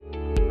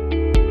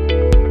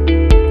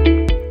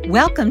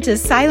Welcome to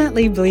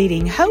Silently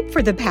Bleeding, Hope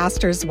for the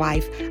Pastor's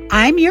Wife.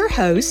 I'm your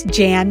host,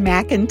 Jan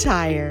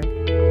McIntyre.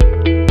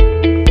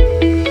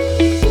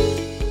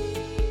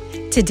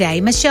 Today,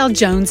 Michelle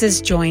Jones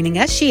is joining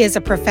us. She is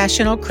a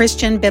professional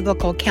Christian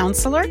biblical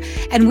counselor,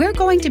 and we're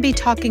going to be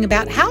talking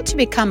about how to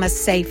become a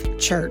safe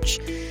church.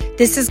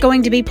 This is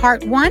going to be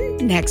part 1.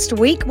 Next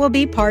week will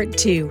be part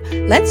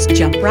 2. Let's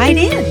jump right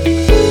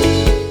in.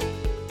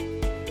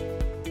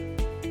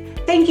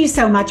 Thank you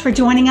so much for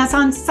joining us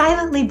on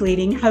Silently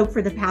Bleeding, Hope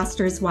for the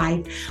Pastor's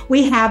Wife.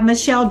 We have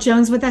Michelle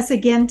Jones with us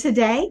again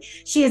today.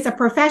 She is a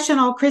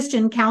professional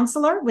Christian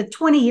counselor with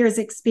 20 years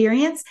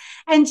experience,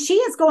 and she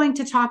is going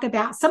to talk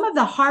about some of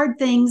the hard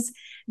things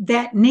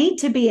that need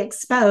to be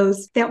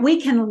exposed that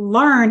we can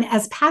learn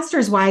as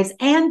pastors' wives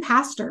and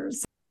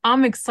pastors.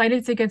 I'm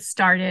excited to get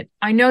started.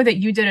 I know that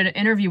you did an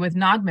interview with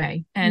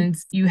Nagme, and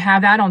you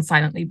have that on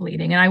Silently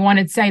Bleeding. And I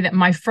wanted to say that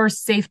my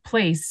first safe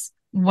place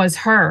was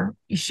her.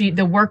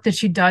 The work that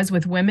she does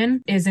with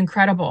women is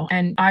incredible.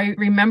 And I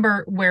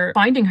remember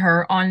finding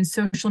her on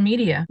social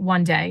media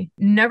one day,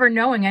 never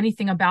knowing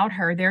anything about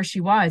her. There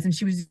she was, and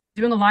she was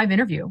doing a live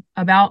interview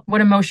about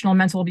what emotional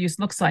mental abuse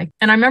looks like.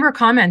 And I remember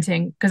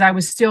commenting, because I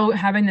was still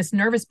having this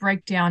nervous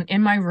breakdown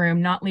in my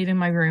room, not leaving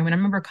my room. And I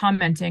remember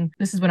commenting,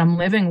 "This is what I'm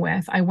living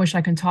with. I wish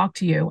I can talk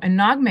to you." And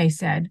Nagme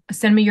said,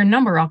 "Send me your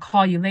number. I'll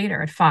call you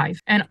later at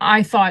 5." And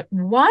I thought,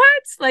 what?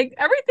 Like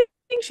everything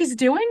she's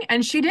doing?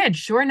 And she did.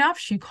 Sure enough,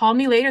 she called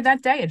me later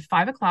that day at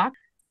 5:00.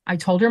 I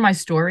told her my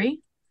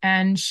story,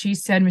 and she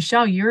said,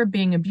 "Michelle, you're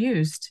being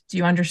abused. Do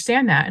you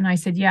understand that?" And I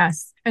said,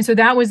 "Yes." And so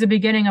that was the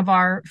beginning of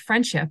our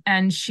friendship.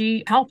 And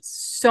she helped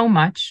so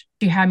much.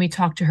 She had me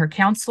talk to her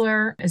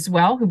counselor as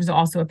well, who was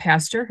also a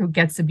pastor who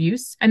gets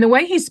abuse. And the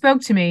way he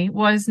spoke to me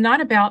was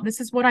not about, "This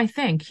is what I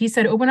think." He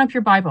said, "Open up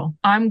your Bible.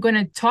 I'm going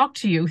to talk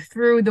to you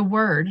through the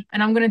word,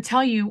 and I'm going to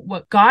tell you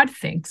what God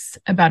thinks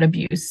about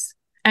abuse."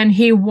 And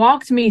he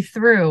walked me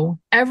through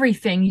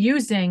everything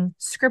using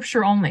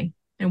scripture only.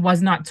 It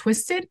was not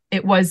twisted.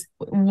 It was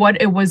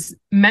what it was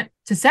meant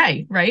to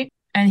say, right?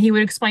 And he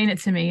would explain it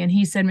to me. And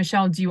he said,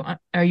 "Michelle,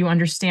 are you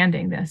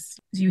understanding this?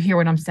 Do you hear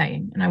what I'm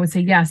saying?" And I would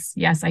say,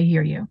 yes, I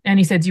hear you. And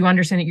he said, "Do you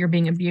understand that you're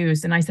being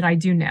abused?" And I said, "I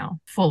do now,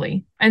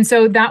 fully." And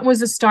so that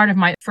was the start of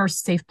my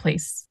first safe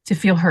place to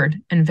feel heard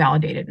and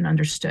validated and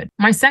understood.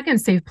 My second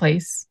safe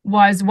place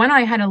was when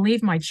I had to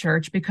leave my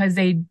church because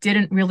they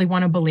didn't really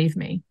want to believe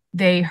me.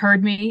 They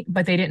heard me,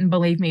 but they didn't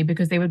believe me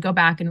because they would go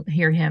back and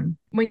hear him.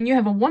 When you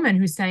have a woman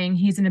who's saying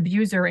he's an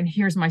abuser and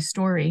here's my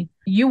story,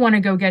 you want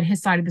to go get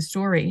his side of the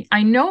story.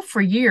 I know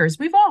for years,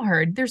 we've all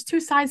heard there's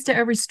 2 sides to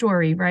every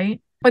story, right?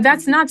 But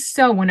that's not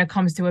so when it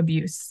comes to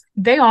abuse.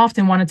 They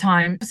often want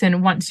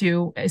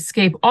to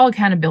escape all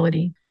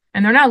accountability,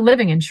 and they're not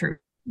living in truth.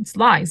 It's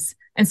lies.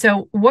 And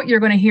so what you're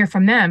going to hear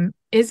from them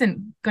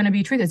isn't going to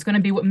be truth. It's going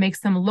to be what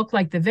makes them look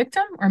like the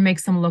victim or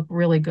makes them look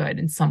really good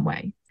in some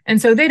way. And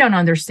so they don't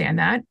understand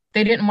that.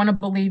 They didn't want to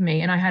believe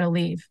me, and I had to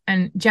leave.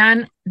 And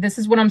Jan, this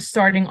is what I'm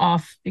starting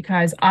off,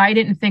 because I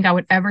didn't think I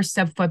would ever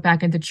step foot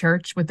back into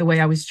church with the way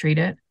I was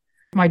treated.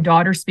 My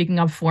daughter speaking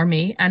up for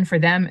me and for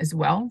them as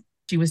well.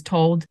 She was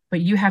told,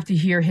 "But you have to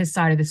hear his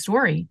side of the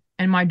story."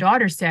 And my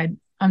daughter said,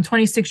 "I'm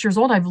 26 years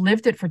old. I've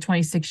lived it for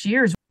 26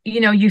 years.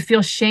 You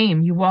feel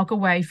shame. You walk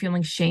away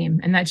feeling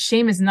shame. And that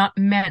shame is not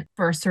meant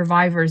for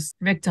survivors,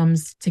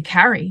 victims to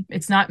carry.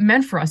 It's not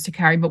meant for us to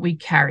carry, but we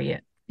carry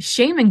it.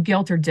 Shame and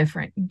guilt are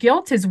different.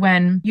 Guilt is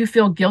when you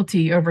feel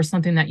guilty over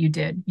something that you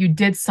did. You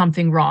did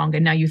something wrong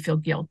and now you feel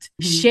guilt.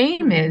 Mm-hmm.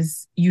 Shame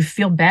is you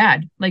feel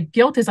bad. Like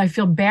guilt is I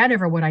feel bad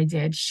over what I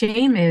did.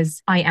 Shame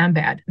is I am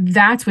bad.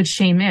 That's what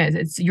shame is.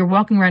 It's you're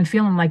walking around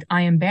feeling like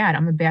I am bad.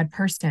 I'm a bad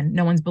person.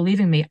 No one's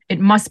believing me. It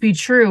must be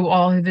true.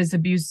 All of his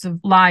abusive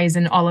lies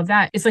and all of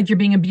that. It's like you're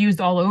being abused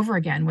all over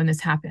again when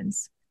this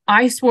happens.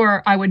 I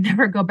swore I would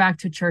never go back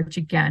to church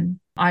again.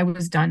 I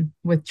was done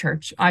with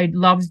church. I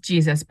loved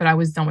Jesus, but I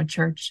was done with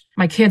church.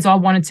 My kids all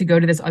wanted to go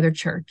to this other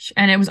church,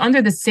 and it was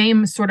under the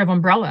same sort of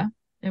umbrella.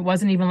 It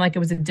wasn't even like it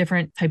was a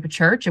different type of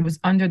church. It was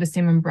under the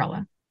same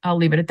umbrella. I'll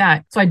leave it at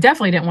that. So I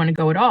definitely didn't want to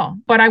go at all,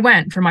 but I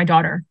went for my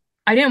daughter.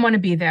 I didn't want to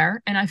be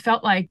there. And I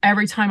felt like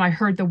every time I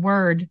heard the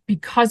word,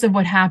 because of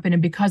what happened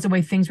and because of the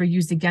way things were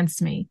used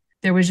against me,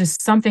 there was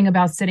just something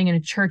about sitting in a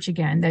church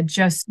again that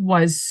just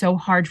was so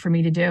hard for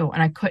me to do.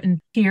 And I couldn't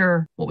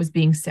hear what was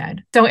being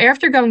said. So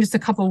after going just a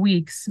couple of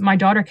weeks, my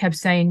daughter kept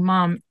saying,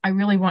 "Mom, I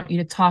really want you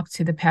to talk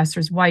to the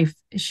pastor's wife.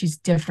 She's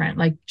different.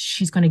 Like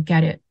she's going to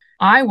get it."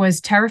 I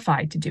was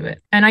terrified to do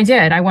it. And I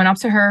did. I went up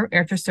to her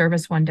after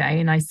service one day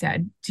and I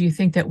said, "Do you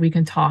think that we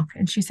can talk?"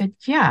 And she said,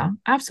 "Yeah,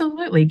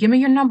 absolutely. Give me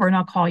your number and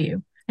I'll call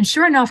you." And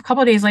sure enough, a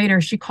couple of days later,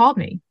 she called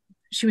me.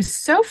 She was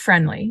so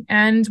friendly,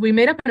 and we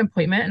made up an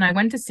appointment and I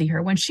went to see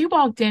her. When she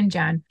walked in,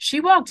 Jan,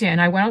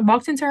 I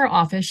walked into her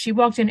office. She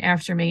walked in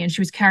after me and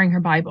she was carrying her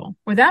Bible.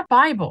 Well, that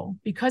Bible,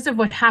 because of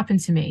what happened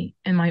to me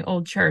in my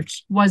old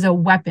church, was a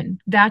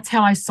weapon. That's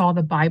how I saw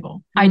the Bible.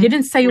 Mm-hmm. I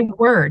didn't say a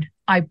word.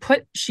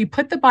 She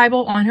put the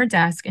Bible on her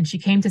desk and she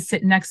came to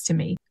sit next to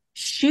me.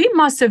 She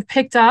must have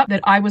picked up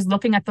that I was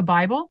looking at the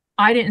Bible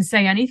I didn't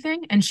say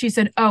anything. And she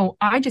said, "Oh,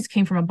 I just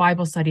came from a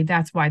Bible study.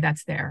 That's why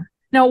that's there."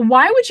 Now,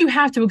 why would you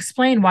have to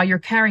explain why you're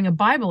carrying a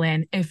Bible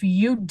in if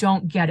you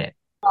don't get it?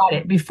 Got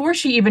it before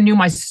she even knew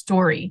my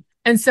story.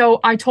 And so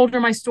I told her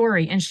my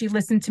story, and she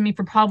listened to me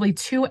for probably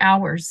 2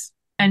 hours.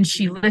 And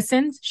she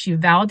listened, she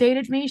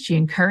validated me, she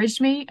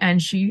encouraged me,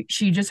 and she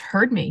just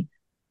heard me.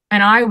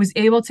 And I was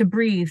able to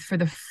breathe for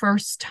the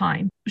first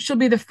time. She'll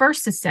be the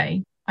first to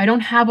say, "I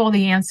don't have all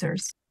the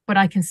answers, but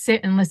I can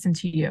sit and listen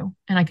to you,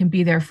 and I can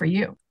be there for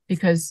you."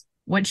 Because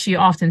what she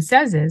often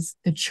says is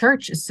the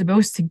church is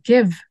supposed to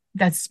give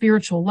that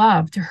spiritual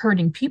love to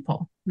hurting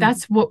people.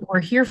 That's what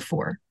we're here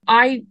for.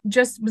 I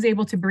just was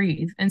able to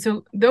breathe. And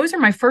so those are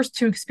my first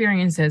two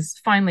experiences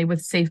finally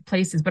with safe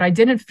places, but I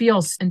didn't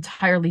feel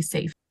entirely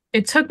safe.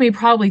 It took me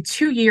probably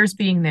 2 years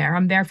being there.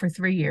 I'm there for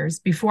 3 years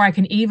before I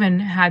can even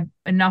had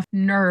enough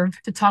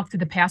nerve to talk to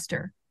the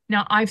pastor.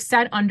 Now, I've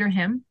sat under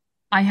him.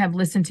 I have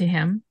listened to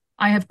him.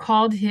 I have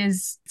called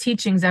his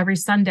teachings every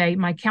Sunday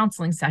my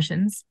counseling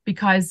sessions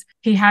because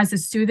he has a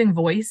soothing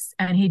voice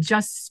and he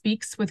just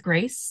speaks with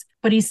grace,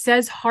 but he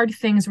says hard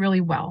things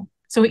really well.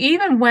 So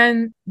even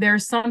when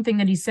there's something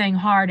that he's saying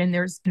hard and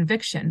there's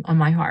conviction on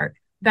my heart,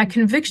 that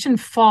conviction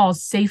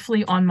falls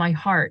safely on my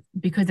heart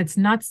because it's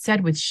not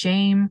said with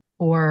shame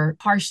or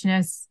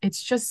harshness.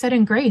 It's just said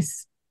in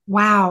grace.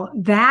 Wow,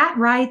 that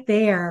right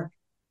there.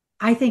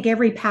 I think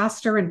every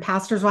pastor and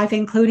pastor's wife,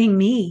 including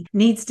me,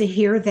 needs to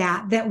hear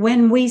that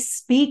when we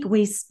speak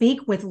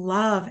with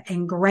love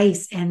and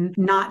grace and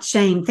not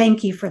shame.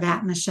 Thank you for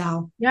that,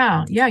 Michelle.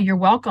 Yeah, you're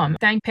welcome.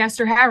 Thank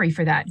Pastor Harry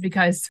for that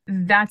because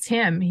that's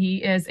him. He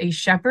is a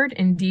shepherd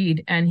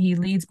indeed, and he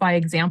leads by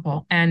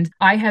example. And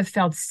I have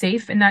felt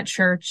safe in that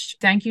church.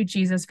 Thank you,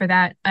 Jesus, for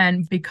that.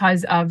 And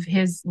because of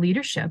his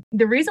leadership.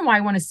 The reason why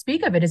I want to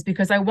speak of it is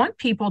because I want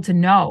people to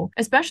know,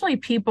 especially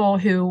people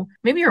who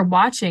maybe are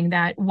watching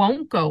that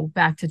won't go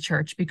back to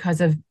church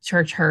because of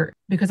church hurt,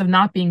 because of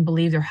not being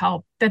believed or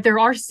helped, that there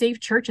are safe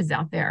churches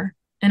out there.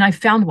 And I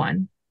found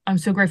one. I'm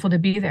so grateful to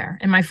be there.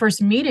 And my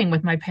first meeting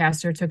with my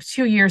pastor took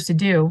 2 years to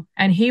do.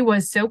 And he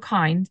was so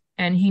kind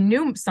and he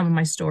knew some of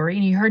my story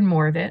and he heard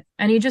more of it.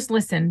 And he just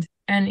listened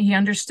and he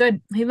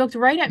understood. He looked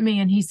right at me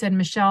and he said,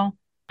 "Michelle,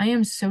 I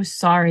am so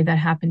sorry that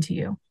happened to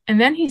you."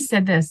 And then he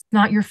said this,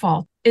 "Not your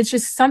fault." It's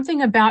just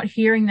something about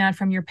hearing that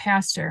from your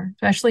pastor,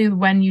 especially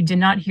when you did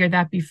not hear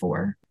that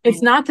before.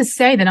 It's not to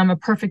say that I'm a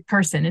perfect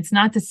person. It's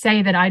not to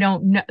say that I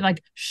don't know,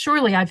 like,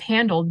 surely I've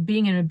handled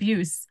being in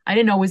abuse. I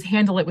didn't always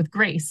handle it with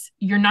grace.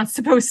 You're not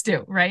supposed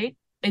to, right?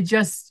 He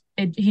just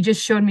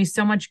showed me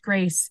so much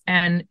grace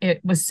and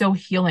it was so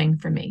healing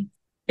for me.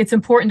 It's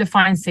important to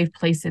find safe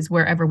places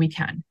wherever we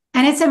can.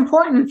 And it's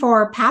important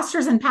for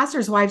pastors and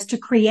pastors' wives to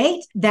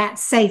create that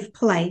safe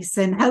place.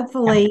 And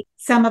hopefully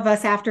some of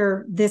us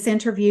after this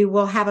interview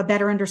will have a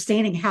better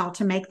understanding how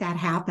to make that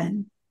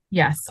happen.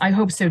 Yes, I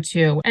hope so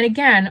too. And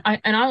again,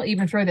 I'll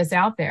even throw this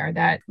out there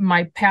that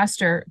my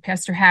pastor,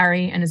 Pastor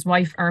Harry and his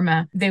wife,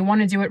 Irma, they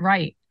want to do it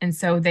right. And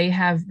so they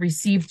have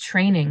received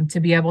training to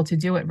be able to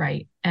do it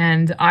right.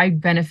 And I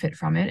benefit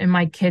from it and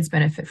my kids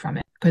benefit from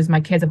it because my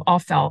kids have all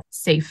felt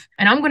safe.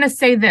 And I'm going to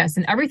say this,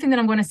 and everything that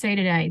I'm going to say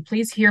today,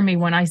 please hear me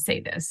when I say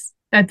this,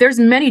 that there's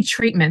many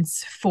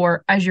treatments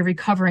for as you're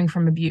recovering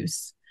from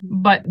abuse.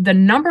 But the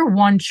number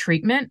one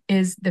treatment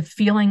is the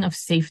feeling of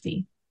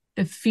safety.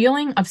 The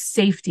feeling of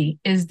safety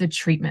is the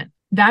treatment.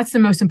 That's the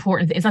most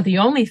important thing. It's not the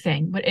only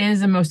thing, but it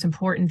is the most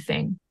important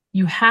thing.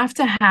 You have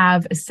to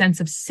have a sense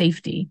of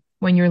safety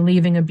when you're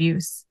leaving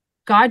abuse.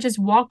 God just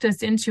walked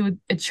us into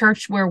a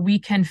church where we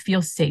can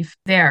feel safe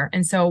there.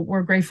 And so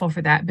we're grateful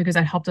for that because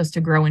that helped us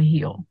to grow and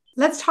heal.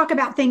 Let's talk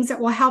about things that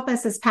will help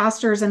us as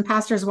pastors and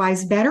pastors'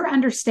 wives better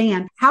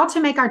understand how to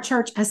make our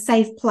church a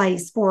safe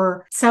place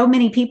for so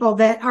many people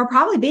that are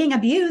probably being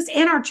abused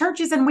in our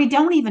churches and we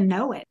don't even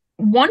know it.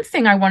 One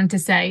thing I wanted to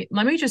say,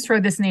 let me just throw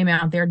this name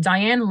out there,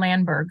 Diane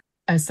Landberg,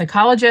 a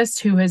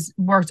psychologist who has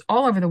worked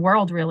all over the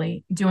world,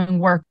 really doing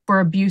work for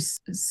abuse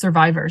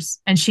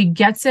survivors. And she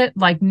gets it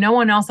like no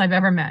one else I've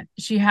ever met.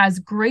 She has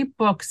great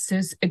books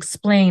to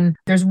explain.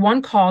 There's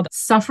one called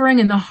Suffering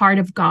in the Heart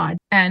of God.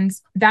 And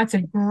that's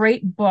a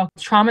great book,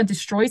 Trauma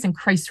Destroys and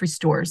Christ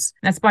Restores.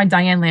 That's by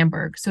Diane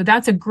Landberg. So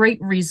that's a great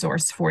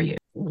resource for you.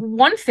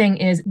 One thing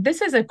is,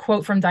 this is a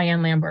quote from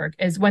Diane Landberg,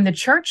 is when the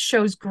church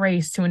shows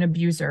grace to an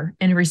abuser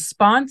in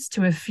response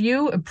to a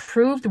few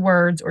approved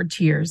words or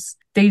tears,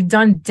 they've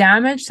done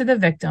damage to the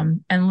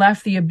victim and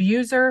left the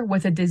abuser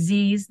with a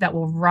disease that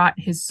will rot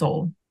his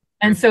soul.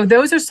 And so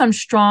those are some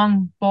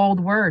strong, bold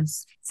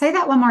words. Say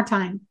that one more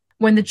time.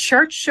 When the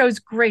church shows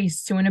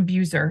grace to an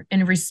abuser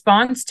in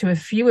response to a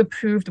few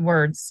approved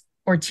words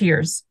or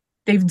tears,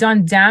 they've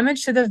done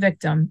damage to the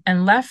victim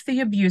and left the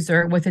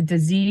abuser with a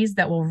disease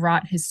that will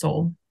rot his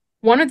soul.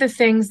 One of the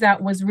things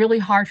that was really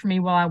hard for me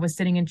while I was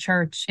sitting in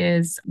church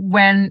is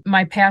when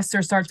my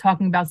pastor started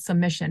talking about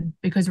submission,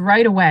 because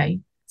right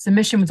away,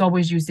 submission was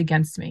always used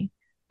against me.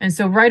 And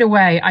so right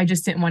away, I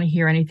just didn't want to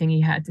hear anything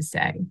he had to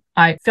say.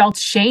 I felt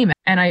shame.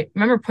 And I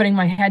remember putting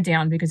my head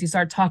down because he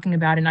started talking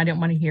about it and I didn't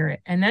want to hear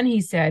it. And then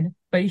he said,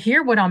 "But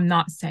hear what I'm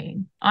not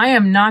saying. I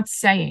am not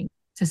saying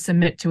to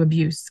submit to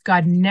abuse.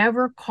 God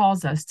never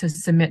calls us to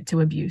submit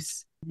to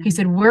abuse. He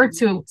said we're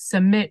to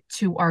submit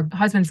to our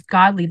husband's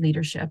godly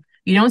leadership.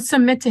 You don't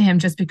submit to him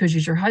just because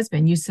he's your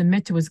husband. You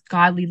submit to his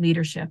godly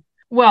leadership.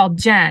 Well,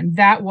 Jen,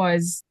 that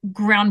was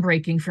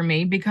groundbreaking for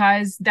me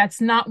because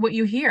that's not what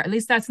you hear. At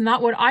least that's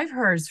not what I've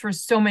heard for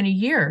so many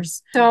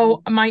years.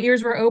 So my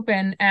ears were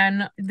open,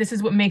 and this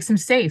is what makes him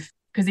safe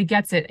because he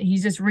gets it.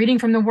 He's just reading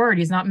from the word.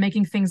 He's not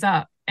making things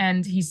up,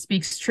 and he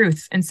speaks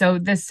truth. And so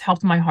this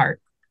helped my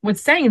heart. With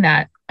saying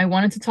that, I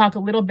wanted to talk a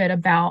little bit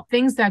about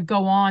things that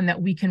go on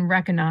that we can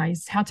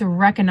recognize, how to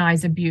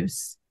recognize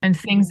abuse and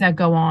things that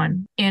go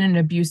on in an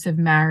abusive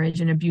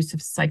marriage, an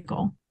abusive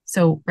cycle.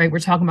 So, right, we're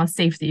talking about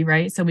safety,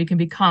 right? So we can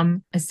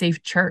become a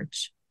safe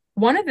church.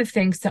 One of the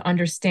things to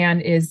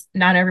understand is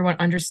not everyone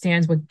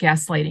understands what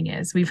gaslighting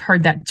is. We've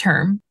heard that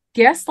term.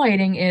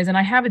 Gaslighting is, and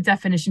I have a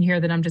definition here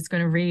that I'm just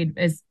going to read,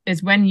 is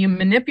when you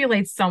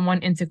manipulate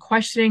someone into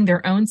questioning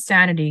their own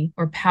sanity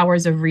or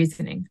powers of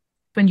reasoning,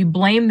 when you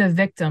blame the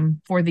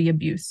victim for the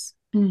abuse.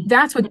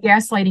 That's what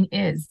gaslighting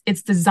is.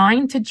 It's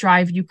designed to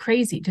drive you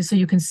crazy, so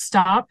you can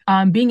stop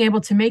being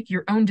able to make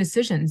your own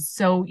decisions.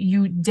 So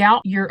you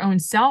doubt your own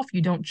self.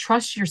 You don't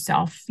trust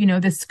yourself. You know,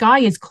 the sky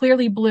is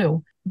clearly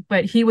blue,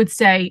 but he would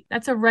say,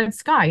 that's a red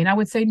sky. And I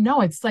would say, no,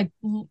 it's like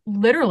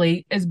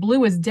literally as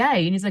blue as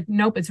day. And he's like,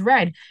 nope, it's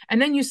red.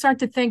 And then you start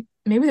to think,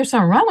 maybe there's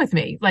something wrong with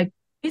me. Like,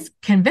 he's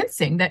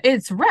convincing that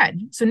it's red.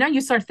 So now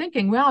you start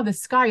thinking, wow, the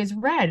sky is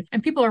red.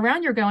 And people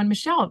around you are going,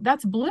 Michelle,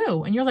 that's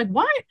blue. And you're like,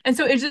 what? And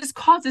so it just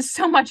causes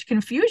so much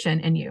confusion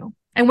in you.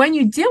 And when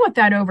you deal with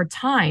that over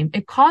time,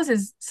 it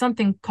causes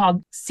something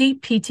called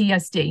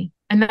CPTSD.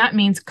 And that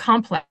means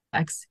complex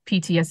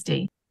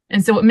PTSD.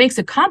 And so what makes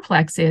it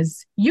complex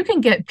is you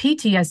can get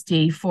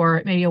PTSD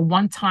for maybe a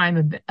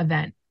one-time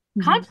event.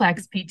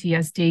 Complex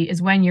PTSD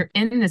is when you're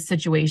in this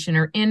situation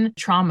or in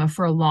trauma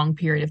for a long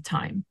period of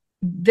time.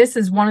 This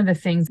is one of the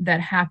things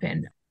that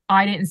happened.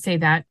 I didn't say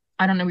that.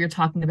 I don't know what you're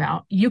talking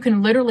about. You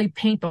can literally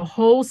paint the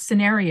whole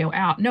scenario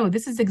out. No,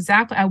 this is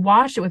exactly, I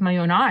watched it with my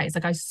own eyes.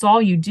 Like, I saw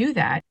you do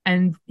that.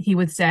 And he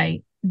would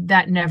say,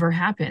 that never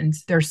happened.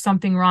 There's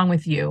something wrong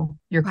with you.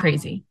 You're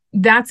crazy.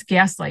 That's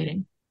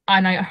gaslighting.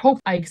 And I hope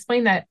I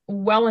explained that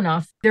well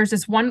enough. There's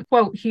this one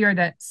quote here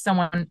that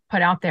someone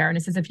put out there, and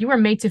it says, if you are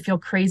made to feel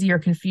crazy or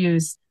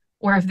confused,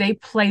 or if they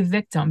play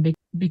victim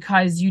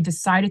because you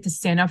decided to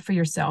stand up for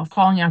yourself,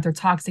 calling out their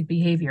toxic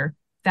behavior,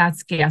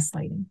 that's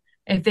gaslighting.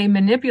 If they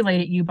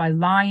manipulated you by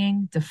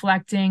lying,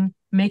 deflecting,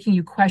 making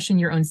you question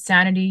your own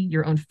sanity,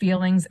 your own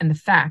feelings, and the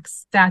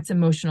facts, that's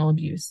emotional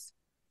abuse.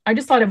 I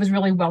just thought it was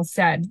really well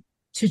said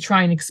to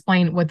try and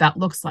explain what that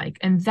looks like.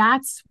 And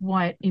that's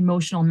what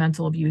emotional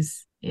mental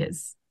abuse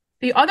is.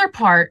 The other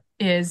part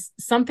is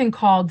something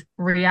called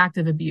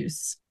reactive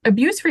abuse.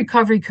 Abuse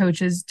recovery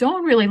coaches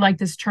don't really like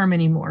this term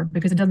anymore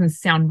because it doesn't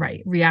sound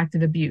right,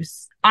 reactive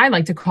abuse. I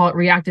like to call it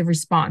reactive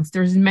response.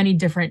 There's many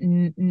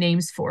different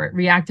names for it.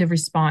 Reactive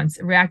response,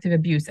 reactive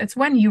abuse. That's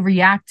when you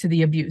react to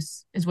the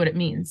abuse is what it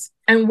means.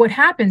 And what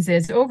happens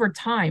is over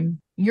time,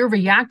 you're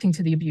reacting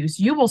to the abuse.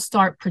 You will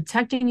start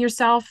protecting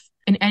yourself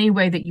in any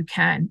way that you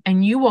can,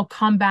 and you will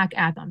come back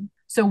at them.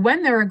 So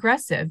when they're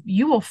aggressive,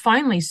 you will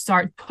finally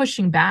start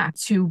pushing back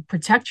to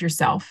protect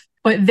yourself,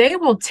 but they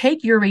will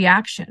take your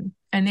reaction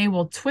and they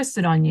will twist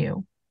it on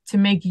you to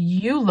make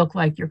you look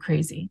like you're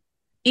crazy.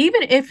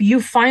 Even if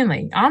you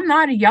finally, I'm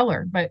not a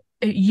yeller, but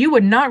you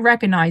would not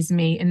recognize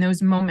me in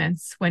those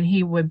moments when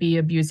he would be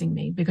abusing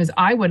me because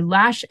I would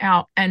lash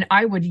out and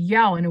I would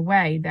yell in a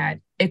way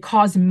that it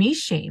caused me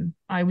shame.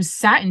 I was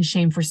sat in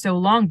shame for so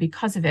long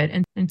because of it,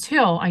 and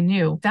until I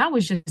knew that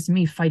was just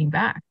me fighting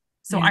back.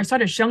 So I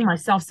started showing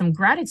myself some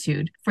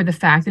gratitude for the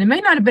fact that it may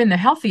not have been the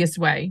healthiest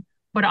way,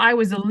 but I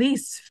was at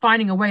least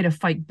finding a way to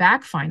fight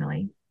back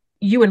finally.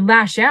 You would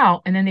lash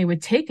out and then they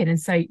would take it and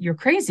say, you're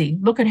crazy.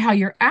 Look at how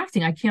you're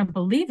acting. I can't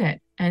believe it.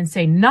 And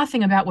say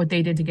nothing about what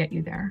they did to get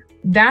you there.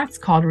 That's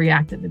called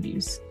reactive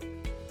abuse.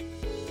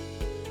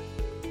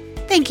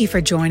 Thank you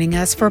for joining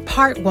us for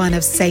part 1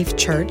 of Safe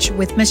Church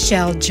with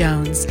Michelle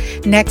Jones.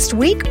 Next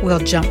week, we'll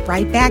jump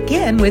right back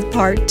in with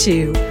part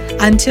 2.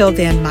 Until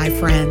then, my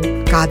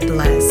friend, God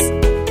bless.